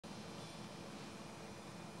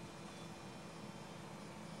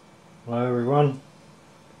Hello everyone,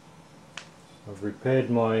 I've repaired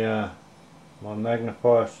my my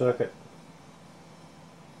magnifier circuit.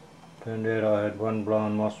 Turned out I had one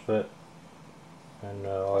blown MOSFET and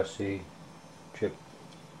IC chip,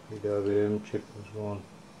 PWM chip was gone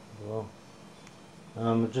as well.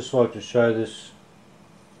 I'd just like to show this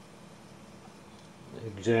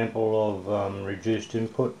example of reduced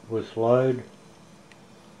input with load.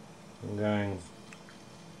 I'm going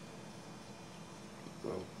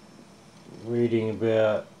reading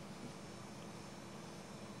about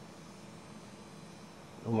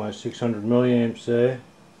almost 600 milliamps there.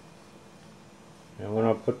 And when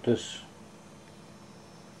I put this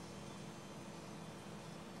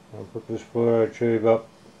fluro tube up,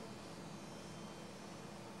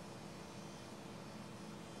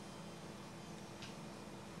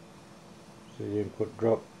 see the input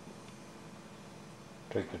drop,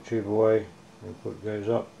 take the tube away, input goes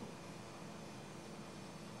up.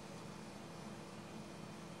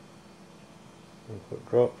 Input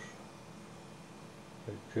drops,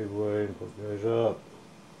 take the tube away, input goes up.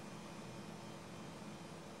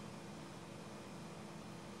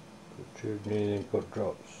 The tube near the input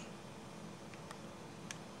drops.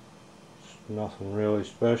 It's nothing really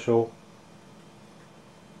special.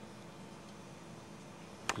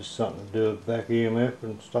 Just something to do with back EMF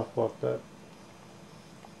and stuff like that.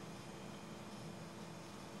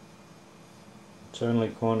 It's only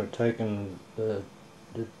kind of taken the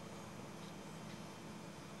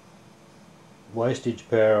wastage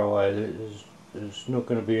power away. There's not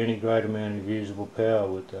going to be any great amount of usable power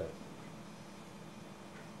with that.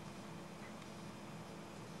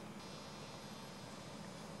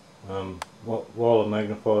 While the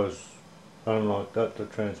magnifier's running like that, the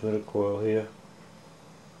transmitter coil here,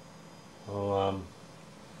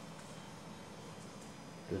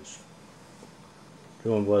 it's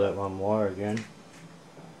joined by that one wire again.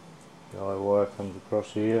 The yellow wire comes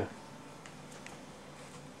across here.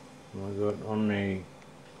 And we've got on the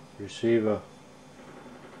receiver,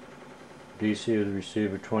 DC of the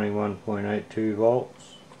receiver, 21.82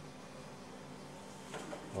 volts.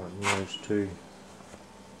 Right in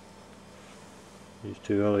these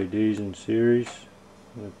two LEDs in series.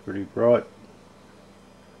 They're pretty bright,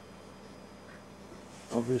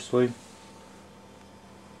 obviously.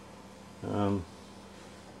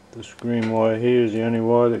 This green wire here is the only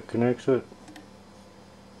wire that connects it.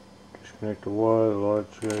 Disconnect the wire, the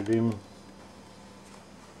lights go dim.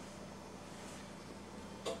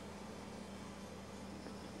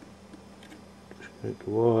 Disconnect the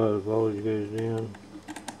wire, the voltage goes down.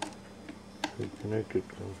 Reconnect it,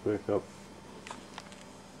 comes back up.